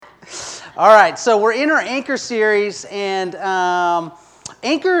All right, so we're in our Anchor series, and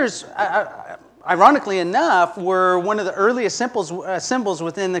anchors, ironically enough, were one of the earliest symbols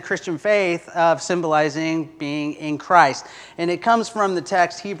within the Christian faith of symbolizing being in Christ. And it comes from the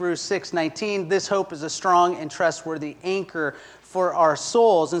text Hebrews 6:19. This hope is a strong and trustworthy anchor for our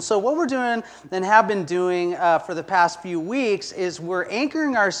souls. And so what we're doing and have been doing for the past few weeks is we're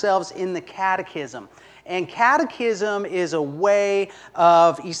anchoring ourselves in the catechism. And catechism is a way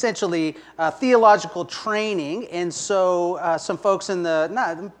of essentially theological training. And so some folks in the,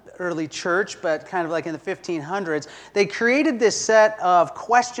 not early church, but kind of like in the 1500s, they created this set of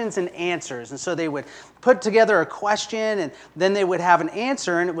questions and answers. And so they would put together a question, and then they would have an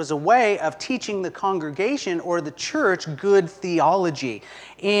answer, and it was a way of teaching the congregation or the church good theology.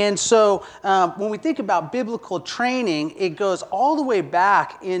 And so when we think about biblical training, it goes all the way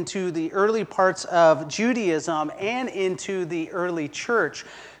back into the early parts of Judaism and into the early church.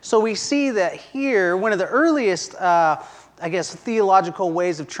 So we see that here, one of the earliest theological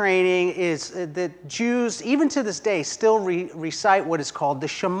ways of training is that Jews, even to this day, still recite what is called the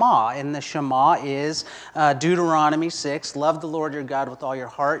Shema. And the Shema is Deuteronomy 6, love the Lord your God with all your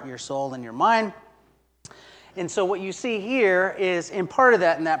heart, your soul, and your mind. And so what you see here is, in part of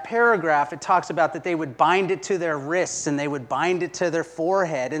that, in that paragraph, it talks about that they would bind it to their wrists and they would bind it to their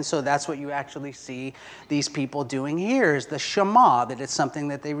forehead. And so that's what you actually see these people doing here, is the Shema, that it's something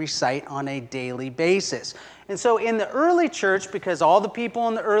that they recite on a daily basis. And so in the early church, because all the people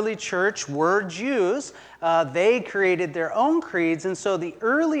in the early church were Jews, they created their own creeds. And so the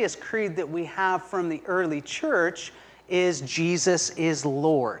earliest creed that we have from the early church is Jesus is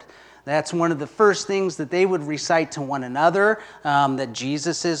Lord. That's one of the first things that they would recite to one another, that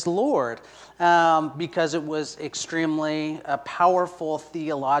Jesus is Lord, because it was extremely a powerful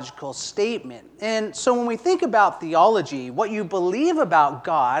theological statement. And so when we think about theology, what you believe about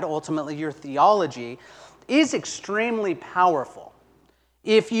God, ultimately your theology, is extremely powerful.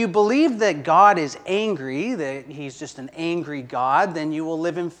 If you believe that God is angry, that he's just an angry God, then you will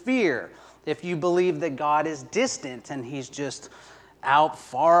live in fear. If you believe that God is distant and he's just out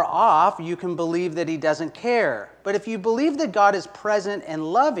far off, you can believe that he doesn't care. But if you believe that God is present and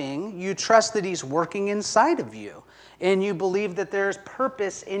loving, you trust that he's working inside of you. And you believe that there's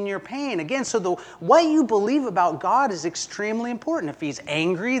purpose in your pain. Again, so what you believe about God is extremely important. If he's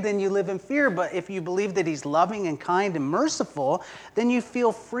angry, then you live in fear. But if you believe that he's loving and kind and merciful, then you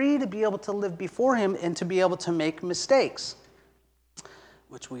feel free to be able to live before him and to be able to make mistakes,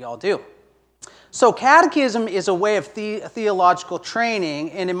 which we all do. So catechism is a way of theological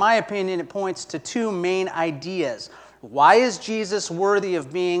training, and in my opinion, it points to two main ideas. Why is Jesus worthy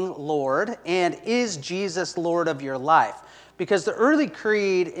of being Lord, and is Jesus Lord of your life? Because the early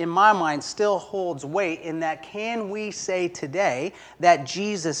creed, in my mind, still holds weight in that, can we say today that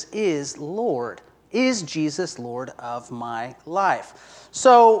Jesus is Lord? Is Jesus Lord of my life?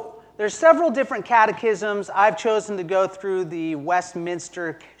 So there's several different catechisms. I've chosen to go through the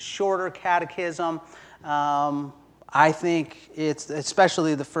Westminster Shorter Catechism. I think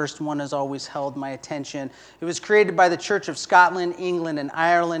especially the first one has always held my attention. It was created by the Church of Scotland, England, and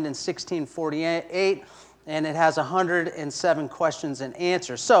Ireland in 1648, and it has 107 questions and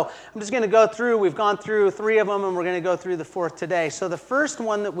answers. So I'm just going to go through. We've gone through 3 of them, and we're going to go through the 4th today. So the first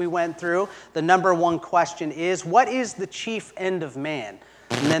one that we went through, the number 1 question is, what is the chief end of man?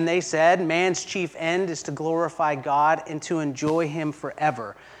 And then they said, man's chief end is to glorify God and to enjoy him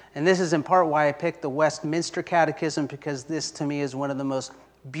forever. And this is in part why I picked the Westminster Catechism, because this to me is one of the most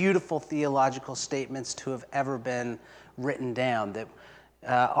beautiful theological statements to have ever been written down, that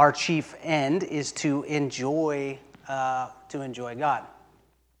our chief end is to enjoy God.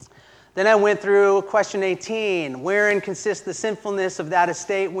 Then I went through question 18. Wherein consists the sinfulness of that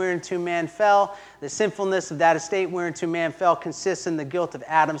estate whereunto man fell? The sinfulness of that estate whereunto man fell consists in the guilt of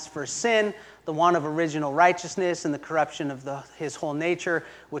Adam's first sin, the want of original righteousness, and the corruption of his whole nature,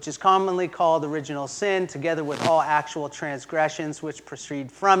 which is commonly called original sin, together with all actual transgressions which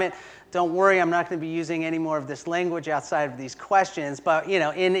proceed from it. Don't worry, I'm not going to be using any more of this language outside of these questions, but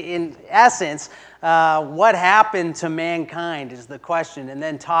in essence, what happened to mankind is the question. And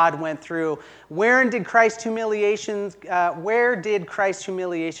then Todd went through, where did Christ's humiliation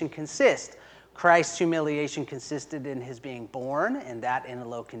consist? Christ's humiliation consisted in his being born, and that in a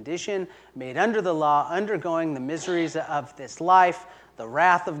low condition, made under the law, undergoing the miseries of this life, the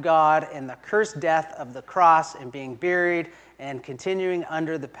wrath of God, and the cursed death of the cross, and being buried, and continuing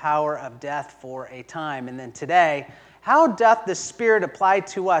under the power of death for a time. And then today, how doth the Spirit apply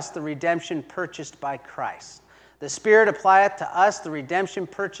to us the redemption purchased by Christ? The Spirit applieth to us the redemption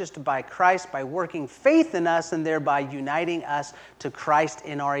purchased by Christ by working faith in us and thereby uniting us to Christ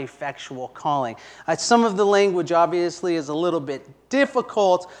in our effectual calling. Some of the language obviously is a little bit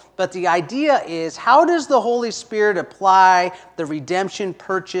difficult, but the idea is, how does the Holy Spirit apply the redemption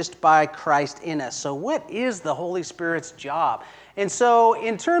purchased by Christ in us? So what is the Holy Spirit's job? And so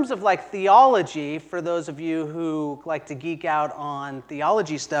in terms of like theology, for those of you who like to geek out on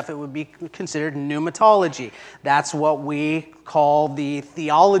theology stuff, it would be considered pneumatology. That's what we call the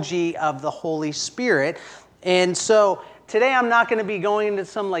theology of the Holy Spirit. And so today I'm not going to be going into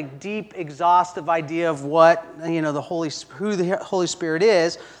some like deep, exhaustive idea of what, who the Holy Spirit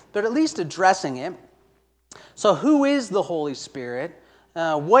is, but at least addressing it. So who is the Holy Spirit?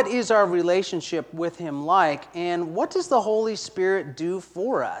 What is our relationship with Him like? And what does the Holy Spirit do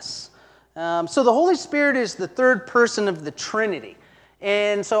for us? So the Holy Spirit is the third person of the Trinity.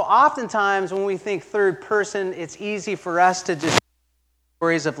 And so oftentimes when we think third person, it's easy for us to just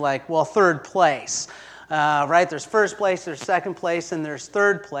stories of like, well, third place. Right? There's first place, there's second place, and there's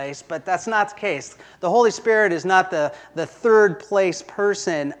third place, but that's not the case. The Holy Spirit is not the third place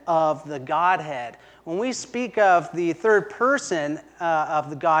person of the Godhead. When we speak of the third person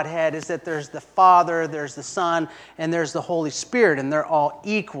of the Godhead, is that there's the Father, there's the Son, and there's the Holy Spirit, and they're all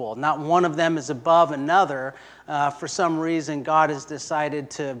equal. Not one of them is above another. For some reason, God has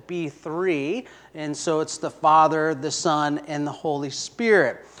decided to be three, and so it's the Father, the Son, and the Holy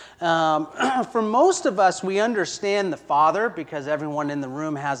Spirit. For most of us, we understand the Father because everyone in the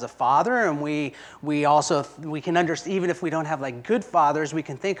room has a father, and we can understand, even if we don't have like good fathers, we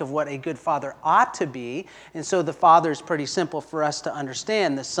can think of what a good father ought to be. And so the Father is pretty simple for us to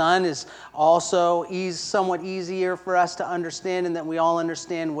understand. The Son is also somewhat easier for us to understand, and that we all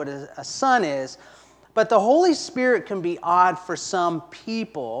understand what a son is. But the Holy Spirit can be odd for some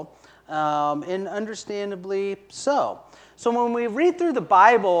people, and understandably so. So when we read through the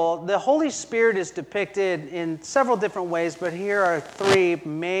Bible, the Holy Spirit is depicted in several different ways, but here are three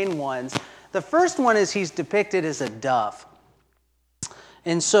main ones. The first one is He's depicted as a dove.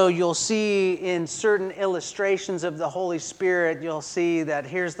 And so you'll see in certain illustrations of the Holy Spirit, you'll see that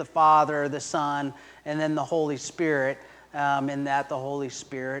here's the Father, the Son, and then the Holy Spirit, in that the Holy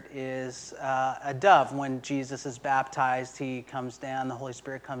Spirit is a dove. When Jesus is baptized, He comes down, the Holy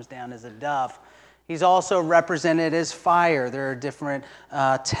Spirit comes down as a dove. He's also represented as fire. There are different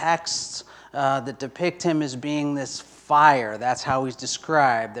texts that depict Him as being this fire. That's how He's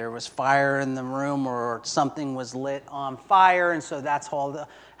described. There was fire in the room, or something was lit on fire, and so that's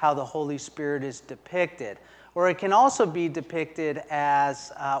how the Holy Spirit is depicted. Or it can also be depicted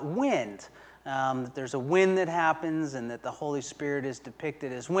as wind. That there's a wind that happens, and that the Holy Spirit is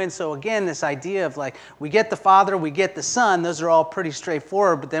depicted as wind. So again, this idea of like, we get the Father, we get the Son, those are all pretty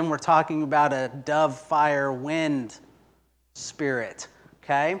straightforward, but then we're talking about a dove, fire, wind spirit,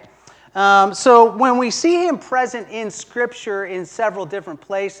 okay? So when we see Him present in Scripture in several different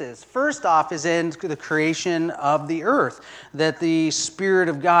places, first off is in the creation of the earth, that the Spirit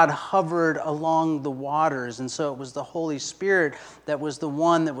of God hovered along the waters, and so it was the Holy Spirit that was the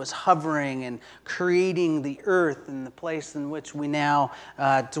one that was hovering and creating the earth and the place in which we now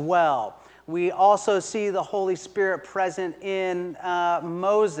dwell. We also see the Holy Spirit present in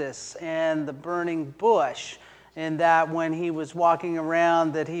Moses and the burning bush, and that when he was walking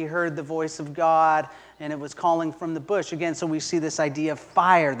around, that he heard the voice of God, and it was calling from the bush. Again, so we see this idea of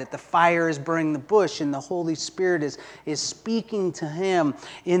fire, that the fire is burning the bush, and the Holy Spirit is speaking to him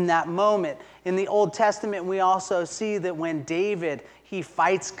in that moment. In the Old Testament, we also see that when David, he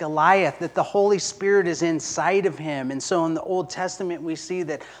fights Goliath, that the Holy Spirit is inside of him. And so in the Old Testament, we see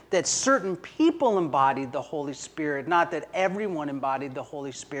that certain people embodied the Holy Spirit. Not that everyone embodied the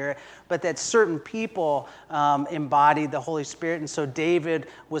Holy Spirit, but that certain people embodied the Holy Spirit. And so David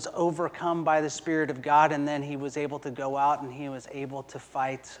was overcome by the Spirit of God, and then he was able to go out and he was able to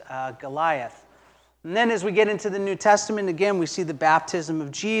fight Goliath. And then as we get into the New Testament, again, we see the baptism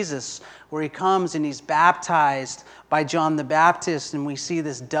of Jesus, where he comes and he's baptized by John the Baptist, and we see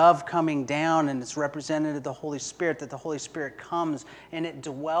this dove coming down, and it's represented as the Holy Spirit, that the Holy Spirit comes and it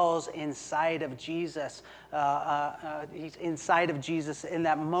dwells inside of Jesus. He's inside of Jesus in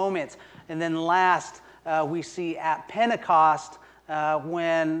that moment. And then last, we see at Pentecost,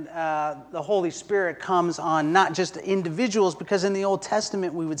 when the Holy Spirit comes on not just individuals, because in the Old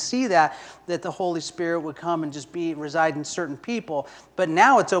Testament we would see that the Holy Spirit would come and just reside in certain people. But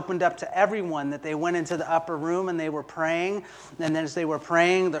now it's opened up to everyone, that they went into the upper room and they were praying, and then as they were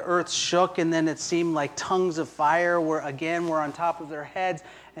praying, the earth shook, and then it seemed like tongues of fire were on top of their heads,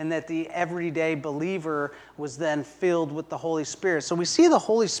 and that the everyday believer was then filled with the Holy Spirit. So we see the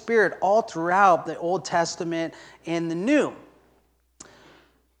Holy Spirit all throughout the Old Testament and the New.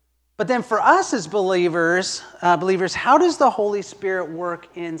 But then for us as believers, how does the Holy Spirit work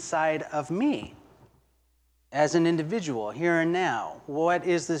inside of me as an individual, here and now? What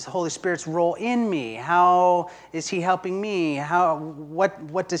is this Holy Spirit's role in me? How is he helping me?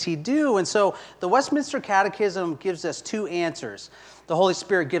 What does he do? And so the Westminster Catechism gives us two answers. The Holy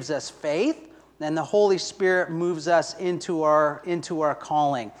Spirit gives us faith, and the Holy Spirit moves us into our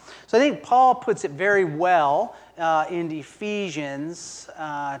calling. So I think Paul puts it very well in Ephesians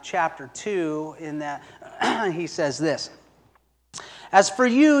chapter 2, in that he says this: "As for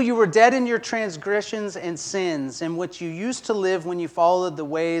you, you were dead in your transgressions and sins, in which you used to live when you followed the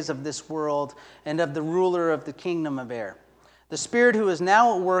ways of this world and of the ruler of the kingdom of air, the spirit who is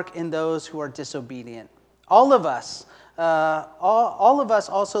now at work in those who are disobedient. All of us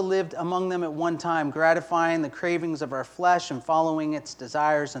also lived among them at one time, gratifying the cravings of our flesh and following its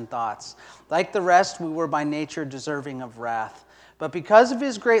desires and thoughts. Like the rest, we were by nature deserving of wrath. But because of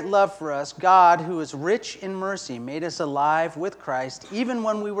his great love for us, God, who is rich in mercy, made us alive with Christ, even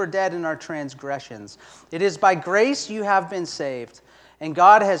when we were dead in our transgressions. It is by grace you have been saved. And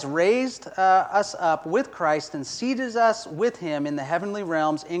God has raised us up with Christ and seated us with him in the heavenly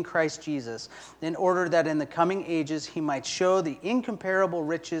realms in Christ Jesus, in order that in the coming ages he might show the incomparable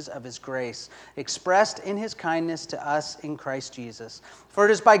riches of his grace, expressed in his kindness to us in Christ Jesus. For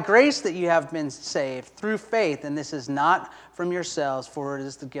it is by grace that you have been saved, through faith, and this is not from yourselves, for it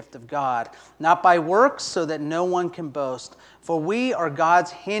is the gift of God, not by works, so that no one can boast. For we are God's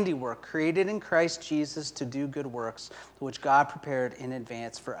handiwork, created in Christ Jesus to do good works, which God prepared in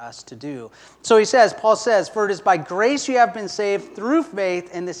advance for us to do." So Paul says, "For it is by grace you have been saved through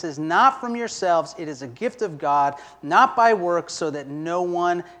faith, and this is not from yourselves, it is a gift of God, not by works, so that no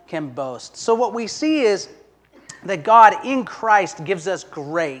one can boast." So what we see is that God in Christ gives us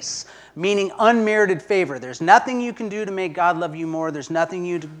grace, meaning unmerited favor. There's nothing you can do to make God love you more. There's nothing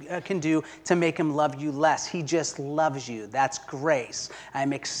you can do to make him love you less. He just loves you. That's grace.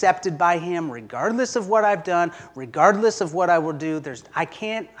 I'm accepted by him regardless of what I've done, regardless of what I will do. I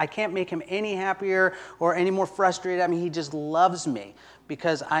can't make him any happier or any more frustrated. I mean, he just loves me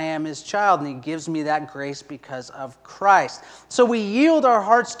because I am his child, and he gives me that grace because of Christ. So we yield our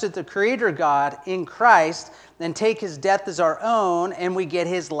hearts to the Creator God in Christ and take his death as our own, and we get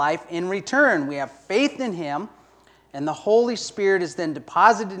his life in return. We have faith in him, and the Holy Spirit is then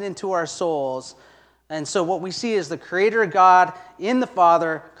deposited into our souls. And so what we see is the Creator God in the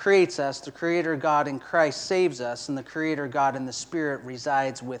Father creates us, the Creator God in Christ saves us, and the Creator God in the Spirit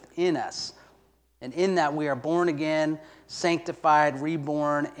resides within us. And in that we are born again, sanctified,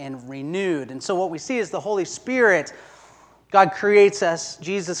 reborn, and renewed. And so what we see is the Holy Spirit, God creates us,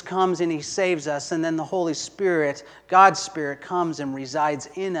 Jesus comes and he saves us, and then the Holy Spirit, God's Spirit, comes and resides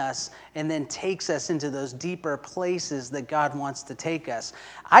in us and then takes us into those deeper places that God wants to take us.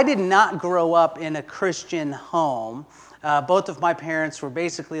 I did not grow up in a Christian home. Both of my parents were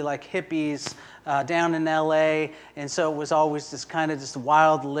basically like hippies down in LA, and so it was always this kind of just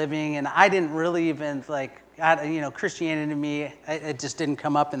wild living, and I didn't really even Christianity to me, it just didn't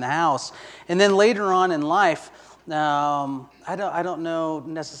come up in the house. And then later on in life, I don't know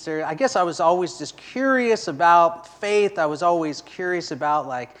necessarily. I guess I was always just curious about faith. I was always curious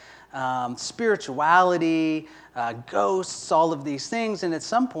about spirituality, ghosts, all of these things. And at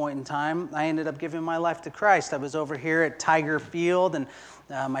some point in time, I ended up giving my life to Christ. I was over here at Tiger Field, and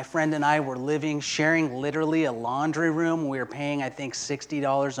my friend and I were sharing literally a laundry room. We were paying, I think,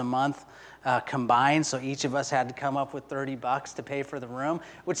 $60 a month. Combined, so each of us had to come up with $30 to pay for the room,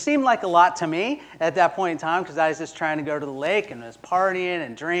 which seemed like a lot to me at that point in time, because I was just trying to go to the lake and was partying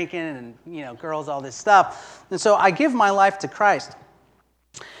and drinking and girls, all this stuff. And so I give my life to Christ.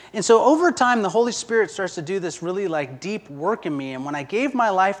 And so over time, the Holy Spirit starts to do this really deep work in me. And when I gave my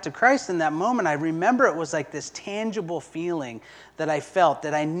life to Christ in that moment, I remember it was like this tangible feeling that I felt,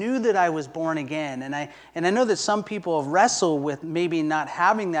 that I knew that I was born again. And I know that some people wrestle with maybe not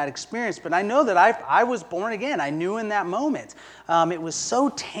having that experience, but I know that I was born again. I knew in that moment. It was so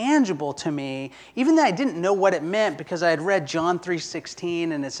tangible to me, even though I didn't know what it meant, because I had read John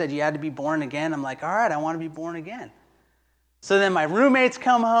 3:16 and it said you had to be born again. I'm like, all right, I want to be born again. So then my roommates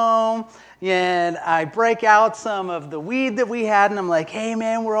come home, and I break out some of the weed that we had, and I'm like, hey,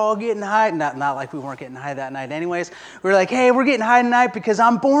 man, we're all getting high. Not like we weren't getting high that night anyways. We're like, hey, we're getting high tonight because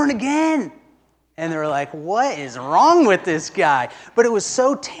I'm born again. And they were like, what is wrong with this guy? But it was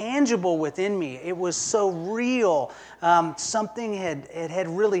so tangible within me. It was so real. Something had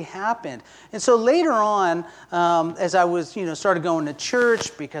really happened. And so later on, as I was, started going to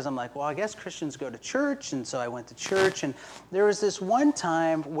church, because I'm like, well, I guess Christians go to church. And so I went to church. And there was this one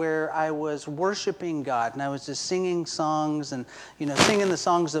time where I was worshiping God. And I was just singing songs and, singing the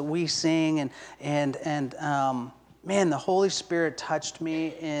songs that we sing. And man, the Holy Spirit touched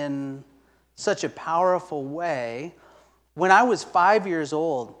me in such a powerful way. When I was 5 years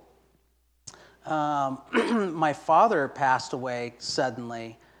old, my father passed away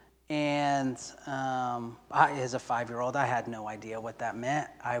suddenly, and as a 5-year-old, I had no idea what that meant.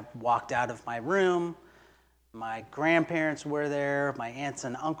 I walked out of my room. My grandparents were there. My aunts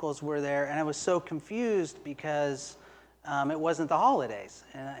and uncles were there, and I was so confused because it wasn't the holidays,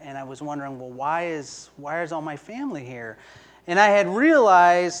 and I was wondering, well, why is all my family here? And I had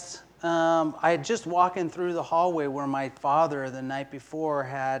realized I had just walking through the hallway where my father the night before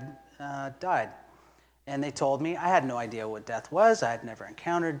had died. And they told me, I had no idea what death was. I had never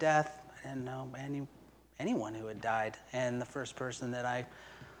encountered death. I didn't know anyone who had died. And the first person that I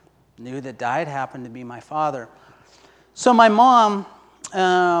knew that died happened to be my father. So my mom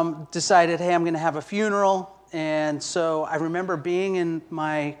decided, hey, I'm going to have a funeral. And so I remember being in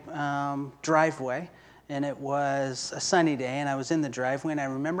my driveway, and it was a sunny day, and I was in the driveway, and I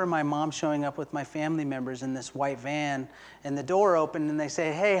remember my mom showing up with my family members in this white van, and the door opened, and they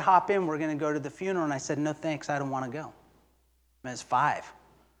say, hey, hop in, we're going to go to the funeral. And I said, no, thanks, I don't want to go. I was 5.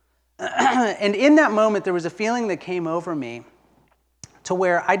 And in that moment, there was a feeling that came over me to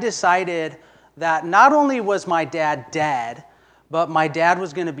where I decided that not only was my dad dead, but my dad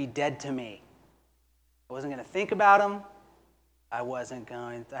was going to be dead to me. I wasn't going to think about him. I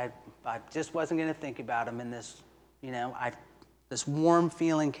just wasn't going to think about him. And this, this warm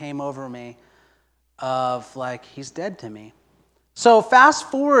feeling came over me of like, he's dead to me. So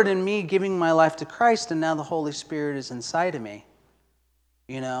fast forward in me giving my life to Christ, and now the Holy Spirit is inside of me.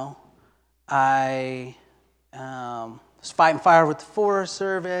 I was fighting fire with the Forest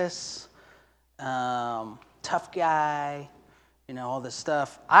Service, tough guy, all this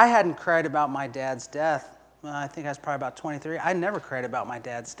stuff. I hadn't cried about my dad's death. I think I was probably about 23. I never cried about my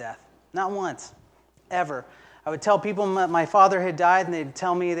dad's death. Not once. Ever. I would tell people my father had died, and they'd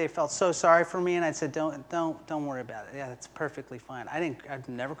tell me they felt so sorry for me, and I'd say, don't worry about it. Yeah, that's perfectly fine. I've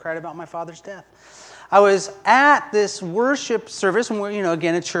never cried about my father's death. I was at this worship service, and we're,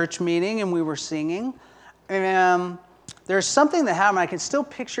 again, a church meeting, and we were singing. And there's something that happened. I can still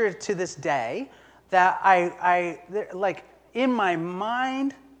picture it to this day, that I like in my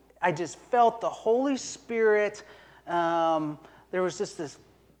mind, I just felt the Holy Spirit. There was just this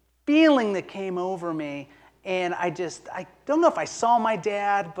feeling that came over me. And I don't know if I saw my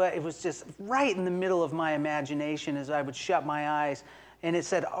dad, but it was just right in the middle of my imagination as I would shut my eyes. And it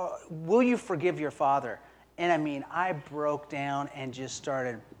said, will you forgive your father? And I broke down and just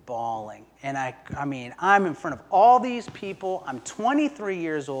started bawling. And I'm in front of all these people. I'm 23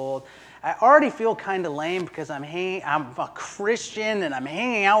 years old. I already feel kind of lame because I'm a Christian and I'm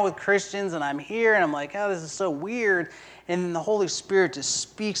hanging out with Christians and I'm here and I'm like, oh, this is so weird. And then the Holy Spirit just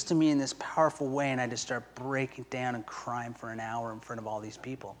speaks to me in this powerful way, and I just start breaking down and crying for an hour in front of all these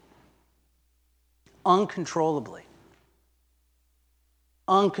people. Uncontrollably.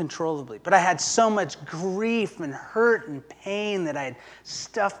 But I had so much grief and hurt and pain that I had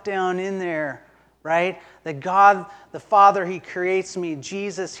stuffed down in there, right? That God, the Father, He creates me.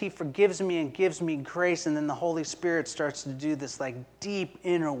 Jesus, He forgives me and gives me grace. And then the Holy Spirit starts to do this like deep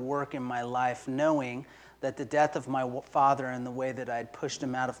inner work in my life, knowing that the death of my father and the way that I'd pushed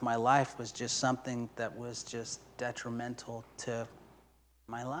him out of my life was just something that was just detrimental to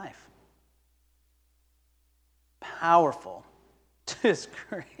my life. Powerful. Just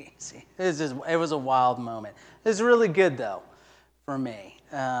crazy. It was a wild moment. It was really good, though, for me.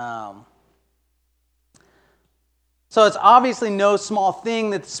 So it's obviously no small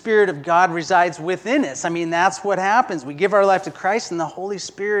thing that the Spirit of God resides within us. That's what happens. We give our life to Christ, and the Holy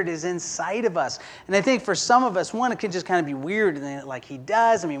Spirit is inside of us. And I think for some of us, one, it can just kind of be weird, like He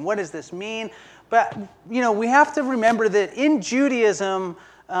does. What does this mean? But, we have to remember that in Judaism,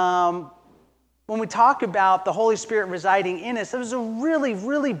 when we talk about the Holy Spirit residing in us, it was a really,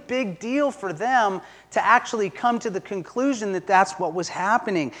 really big deal for them to actually come to the conclusion that that's what was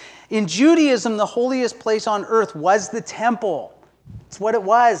happening. In Judaism, the holiest place on earth was the temple. It's what it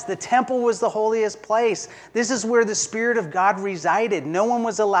was. The temple was the holiest place. This is where the Spirit of God resided. No one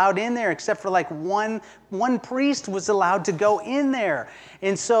was allowed in there except for like one priest was allowed to go in there.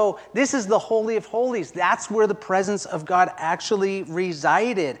 And so this is the Holy of Holies. That's where the presence of God actually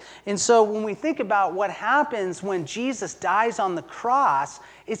resided. And so when we think about what happens when Jesus dies on the cross,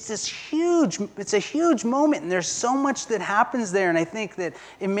 it's a huge moment, and there's so much that happens there. And I think that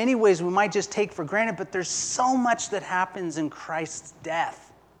in many ways we might just take for granted, but there's so much that happens in Christ's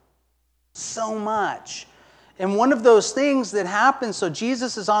death. So much. And one of those things that happens, so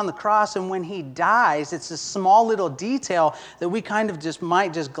Jesus is on the cross, and when he dies, it's a small little detail that we kind of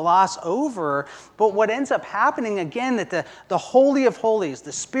might gloss over. But what ends up happening, again, that the Holy of Holies,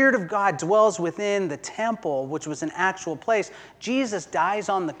 the Spirit of God dwells within the temple, which was an actual place. Jesus dies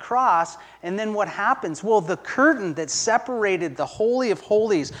on the cross, and then what happens? Well, the curtain that separated the Holy of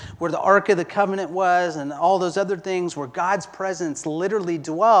Holies, where the Ark of the Covenant was, and all those other things where God's presence literally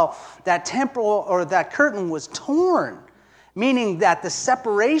dwelt, that temple or that curtain was torn, meaning that the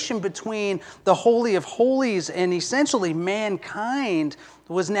separation between the Holy of Holies and essentially mankind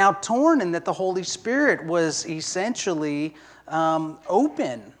was now torn, and that the Holy Spirit was essentially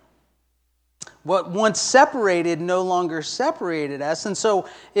open. What once separated no longer separated us. And so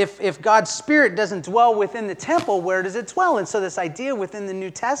if God's Spirit doesn't dwell within the temple, where does it dwell? And so this idea within the New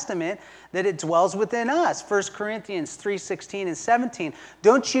Testament that it dwells within us. 1 Corinthians 3:16 and 17.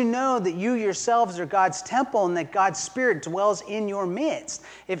 Don't you know that you yourselves are God's temple and that God's Spirit dwells in your midst?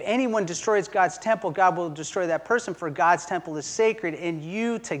 If anyone destroys God's temple, God will destroy that person, for God's temple is sacred and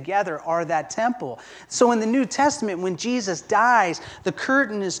you together are that temple. So in the New Testament, when Jesus dies, the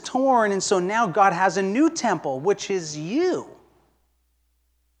curtain is torn, and so now God has a new temple, which is you.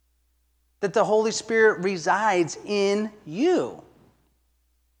 That the Holy Spirit resides in you.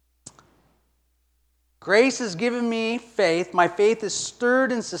 Grace has given me faith. My faith is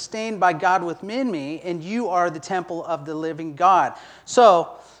stirred and sustained by God within me, and you are the temple of the living God.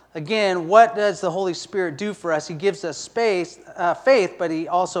 So, again, what does the Holy Spirit do for us? He gives us faith, but he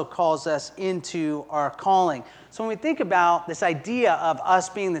also calls us into our calling. So when we think about this idea of us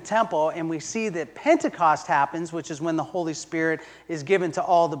being the temple, and we see that Pentecost happens, which is when the Holy Spirit is given to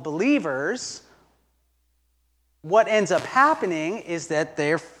all the believers, what ends up happening is that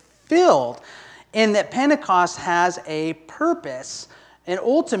they're filled. And that Pentecost has a purpose. And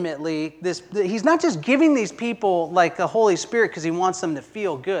ultimately, he's not just giving these people like the Holy Spirit because he wants them to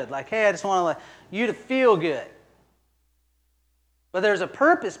feel good. Like, hey, I just want you to feel good. But there's a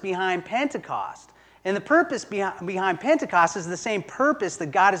purpose behind Pentecost. And the purpose behind Pentecost is the same purpose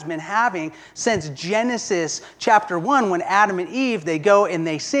that God has been having since Genesis chapter 1, when Adam and Eve, they go and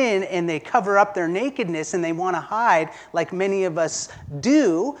they sin and they cover up their nakedness and they want to hide like many of us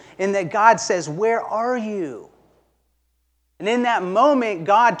do. And that God says, where are you? And in that moment,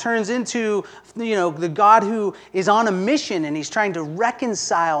 God turns into, the God who is on a mission, and he's trying to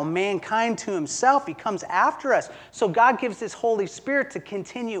reconcile mankind to himself. He comes after us. So God gives his Holy Spirit to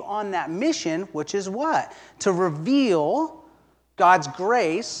continue on that mission, which is what? To reveal God's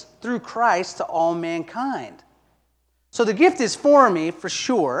grace through Christ to all mankind. So the gift is for me, for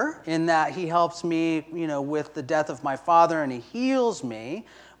sure, in that he helps me, with the death of my father, and he heals me.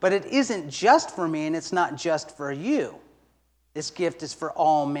 But it isn't just for me, and it's not just for you. This gift is for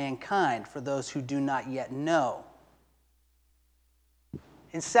all mankind, for those who do not yet know.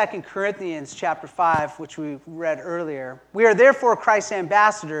 In 2 Corinthians chapter 5, which we read earlier, we are therefore Christ's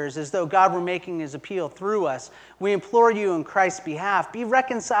ambassadors, as though God were making his appeal through us. We implore you in Christ's behalf, be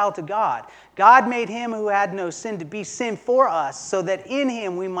reconciled to God. God made him who had no sin to be sin for us, so that in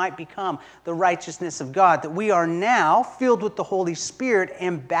him we might become the righteousness of God, that we are now, filled with the Holy Spirit,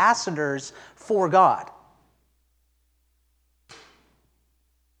 ambassadors for God.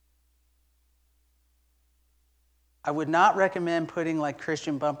 I would not recommend putting like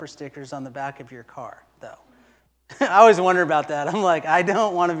Christian bumper stickers on the back of your car, though. I always wonder about that. I'm like, I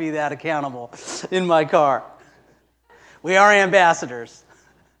don't want to be that accountable in my car. We are ambassadors.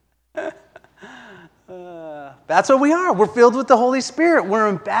 That's what we are. We're filled with the Holy Spirit. We're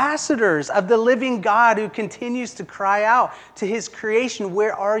ambassadors of the living God who continues to cry out to his creation,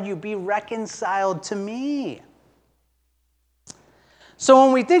 where are you? Be reconciled to me. So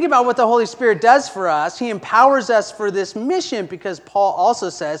when we think about what the Holy Spirit does for us, he empowers us for this mission, because Paul also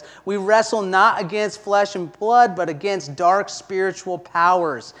says we wrestle not against flesh and blood, but against dark spiritual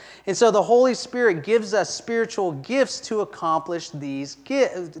powers. And so the Holy Spirit gives us spiritual gifts to accomplish this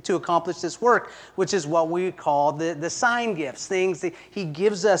work, which is what we call the sign gifts, things that he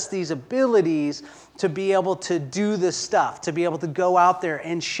gives us these abilities to be able to do this stuff, to be able to go out there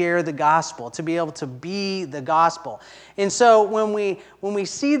and share the gospel, to be able to be the gospel. And so when we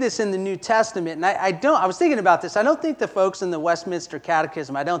see this in the New Testament, and I was thinking about this, I don't think the folks in the Westminster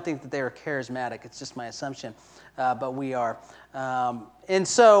Catechism, I don't think that they were charismatic. It's just my assumption, but we are. And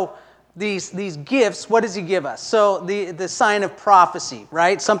so these gifts, what does he give us? So the sign of prophecy,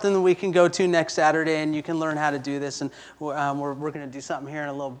 right? Something that we can go to next Saturday, and you can learn how to do this, and we're going to do something here in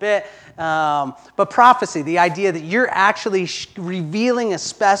a little bit. But prophecy, the idea that you're actually revealing a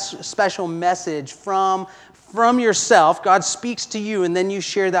special message from yourself. God speaks to you, and then you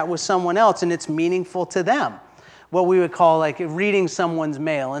share that with someone else, and it's meaningful to them. What we would call like reading someone's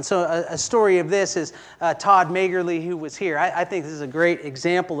mail. And so a story of this is Todd Magerle, who was here. I think this is a great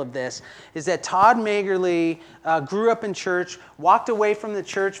example of this, is that Todd Magerle grew up in church, walked away from the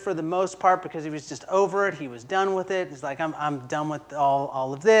church for the most part because he was just over it. He was done with it. He's like, I'm done with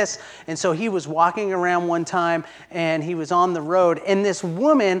all of this. And so he was walking around one time, and he was on the road, and this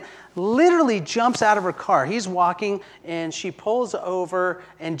woman literally jumps out of her car. He's walking, and she pulls over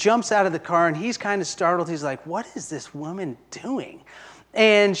and jumps out of the car, and he's kind of startled. He's like, what is this woman doing?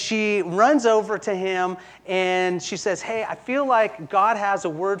 And she runs over to him, and she says, hey, I feel like God has a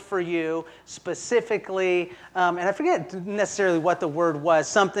word for you specifically, and I forget necessarily what the word was,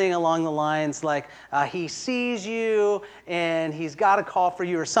 something along the lines like, he sees you, and he's got a call for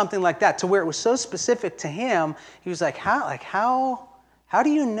you, or something like that, to where it was so specific to him. He was like, how do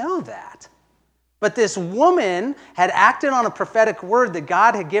you know that? But this woman had acted on a prophetic word that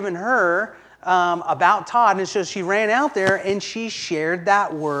God had given her about Todd. And so she ran out there and she shared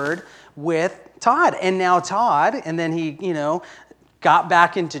that word with Todd. And now Todd, and then he, got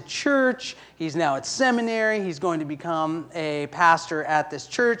back into church. He's now at seminary. He's going to become a pastor at this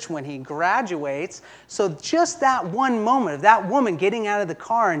church when he graduates. So just that one moment of that woman getting out of the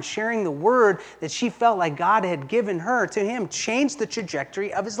car and sharing the word that she felt like God had given her to him changed the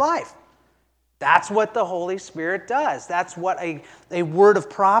trajectory of his life. That's what the Holy Spirit does. That's what a word of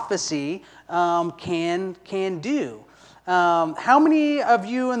prophecy can do. How many of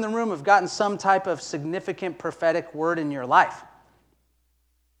you in the room have gotten some type of significant prophetic word in your life?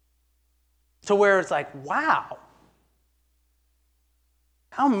 To where it's like, wow,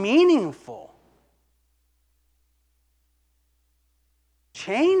 how meaningful.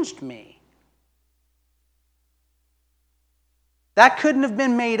 Changed me. That couldn't have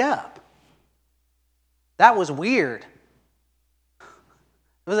been made up. That was weird. It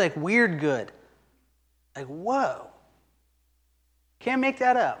was like weird good. Like, whoa. Can't make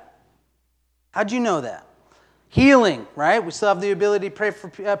that up. How'd you know that? Healing, right? We still have the ability to pray for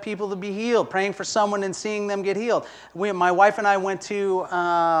people to be healed, praying for someone and seeing them get healed. My wife and I went to,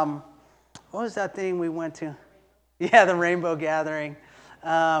 what was that thing we went to? Yeah, the Rainbow Gathering.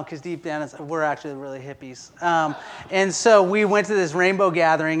 Because deep down, we're actually really hippies. And so we went to this Rainbow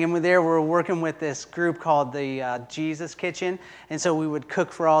Gathering, and we were working with this group called the Jesus Kitchen. And so we would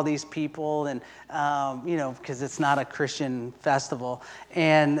cook for all these people, and because it's not a Christian festival.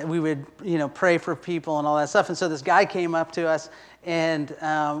 And we would, pray for people and all that stuff. And so this guy came up to us, and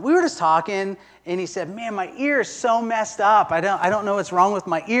we were just talking, and he said, man, my ear is so messed up. I don't know what's wrong with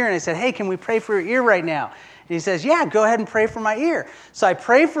my ear. And I said, hey, can we pray for your ear right now? And he says, yeah, go ahead and pray for my ear. So I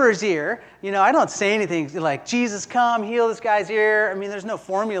pray for his ear. I don't say anything like, Jesus, come, heal this guy's ear. There's no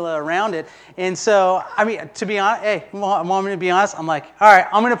formula around it. And so, to be honest, hey, want me to be honest? I'm like, all right,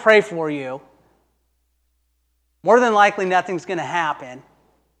 I'm going to pray for you. More than likely, nothing's going to happen.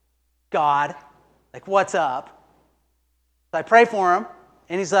 God, like, what's up? So I pray for him,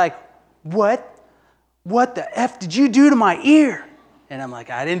 and he's like, what? What the F did you do to my ear? And I'm like,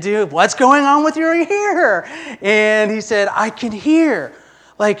 I didn't do it. What's going on with your ear? And he said, I can hear.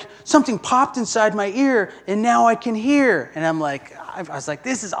 Like something popped inside my ear, and now I can hear. And I'm like, I was like,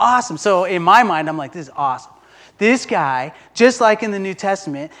 this is awesome. So in my mind, I'm like, this is awesome. This guy, just like in the New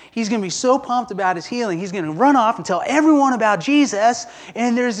Testament, he's going to be so pumped about his healing, he's going to run off and tell everyone about Jesus,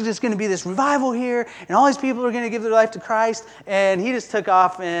 and there's just going to be this revival here, and all these people are going to give their life to Christ. And he just took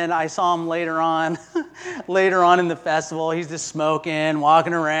off, and I saw him later on in the festival. He's just smoking,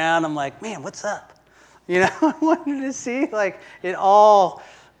 walking around. I'm like, man, what's up? I wanted to see like it all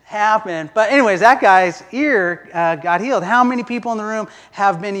happen. But anyways, that guy's ear got healed. How many people in the room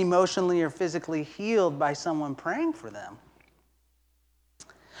have been emotionally or physically healed by someone praying for them?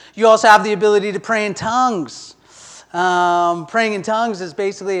 You also have the ability to pray in tongues. Praying in tongues is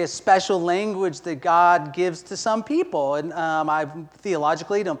basically a special language that God gives to some people. And I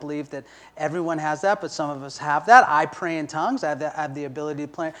theologically don't believe that everyone has that, but some of us have that. I pray in tongues. I have the ability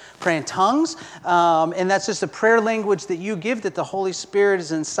to pray in tongues. And that's just a prayer language that you give, that the Holy Spirit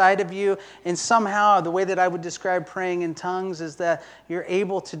is inside of you. And somehow, the way that I would describe praying in tongues is that you're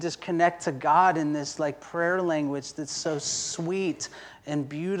able to just connect to God in this like prayer language that's so sweet and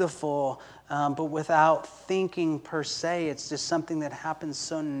beautiful, but without thinking per se. It's just something that happens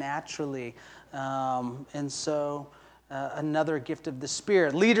so naturally. Another gift of the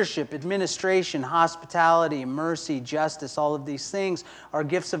Spirit. Leadership, administration, hospitality, mercy, justice, all of these things are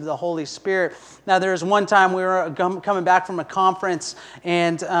gifts of the Holy Spirit. Now, there was one time we were coming back from a conference,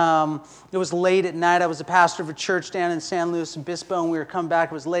 and it was late at night. I was a pastor of a church down in San Luis Obispo, and we were coming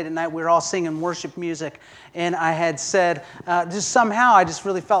back. It was late at night. We were all singing worship music, and I had said, just somehow, I just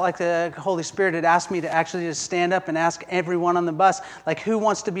really felt like the Holy Spirit had asked me to actually just stand up and ask everyone on the bus, like, who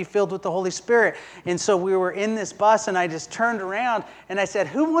wants to be filled with the Holy Spirit? And so we were in this bus, and I just turned around and I said,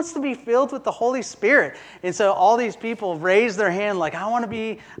 who wants to be filled with the Holy Spirit? And so all these people raised their hand like, I want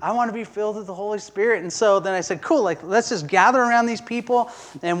to be filled with the Holy Spirit. And so then I said, cool, like let's just gather around these people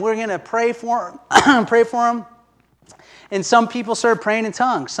and we're going to pray for them. And some people started praying in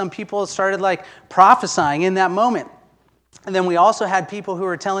tongues. Some people started like prophesying in that moment. And then we also had people who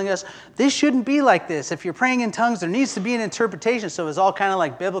were telling us, this shouldn't be like this. If you're praying in tongues, there needs to be an interpretation. So it was all kind of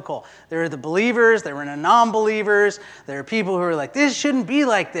like biblical. There were the believers, there were the non-believers, there were people who were like, this shouldn't be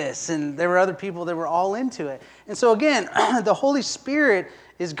like this. And there were other people that were all into it. And so again, the Holy Spirit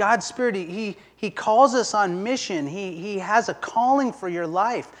is God's Spirit. He calls us on mission. He has a calling for your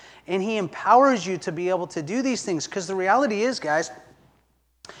life. And He empowers you to be able to do these things. Because the reality is, guys,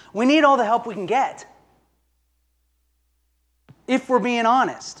 we need all the help we can get. If we're being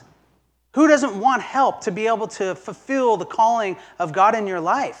honest, who doesn't want help to be able to fulfill the calling of God in your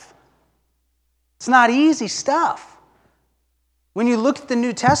life? It's not easy stuff. When you look at the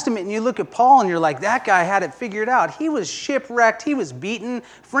New Testament and you look at Paul and you're like, that guy had it figured out. He was shipwrecked. He was beaten.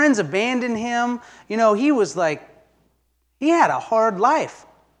 Friends abandoned him. He had a hard life.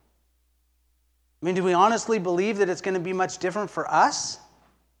 I mean, do we honestly believe that it's going to be much different for us?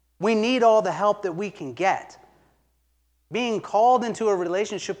 We need all the help that we can get. Being called into a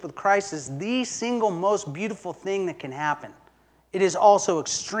relationship with Christ is the single most beautiful thing that can happen. It is also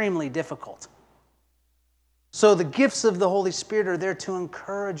extremely difficult. So the gifts of the Holy Spirit are there to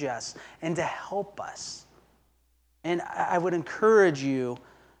encourage us and to help us. And I would encourage you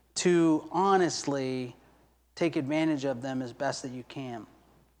to honestly take advantage of them as best that you can.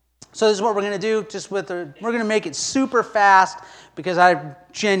 So this is what we're going to do. We're going to make it super fast because I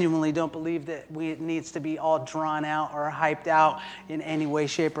genuinely don't believe that it needs to be all drawn out or hyped out in any way,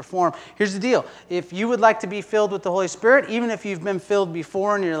 shape, or form. Here's the deal. If you would like to be filled with the Holy Spirit, even if you've been filled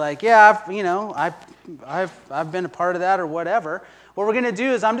before and you're like, yeah, I've been a part of that or whatever, what we're going to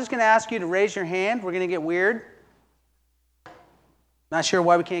do is I'm just going to ask you to raise your hand. We're going to get weird. Not sure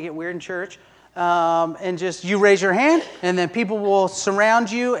why we can't get weird in church. And just you raise your hand, and then people will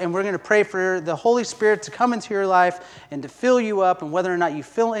surround you, and we're going to pray for the Holy Spirit to come into your life and to fill you up. And whether or not you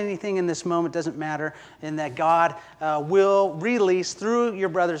feel anything in this moment doesn't matter, and that God will release through your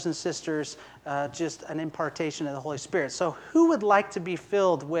brothers and sisters just an impartation of the Holy Spirit. So who would like to be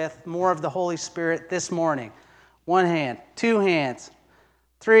filled with more of the Holy Spirit this morning? 1 hand, 2 hands,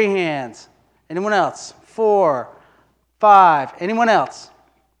 3 hands. Anyone else? 4, 5. Anyone else?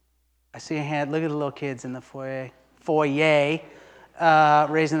 I see a hand. Look at the little kids in the foyer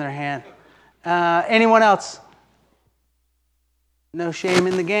raising their hand. Anyone else? No shame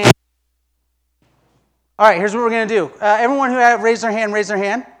in the game. All right, here's what we're going to do. Everyone who raised their hand, raise their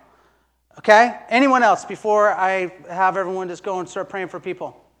hand. Okay? Anyone else before I have everyone just go and start praying for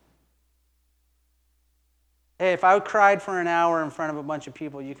people? Hey, if I cried for an hour in front of a bunch of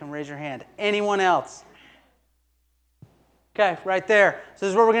people, you can raise your hand. Anyone else? Okay, right there. So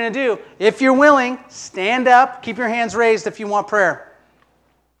this is what we're going to do. If you're willing, stand up. Keep your hands raised if you want prayer.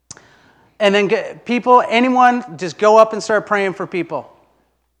 And then anyone, just go up and start praying for people.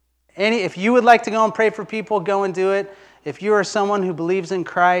 If you would like to go and pray for people, go and do it. If you are someone who believes in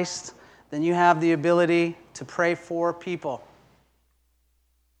Christ, then you have the ability to pray for people.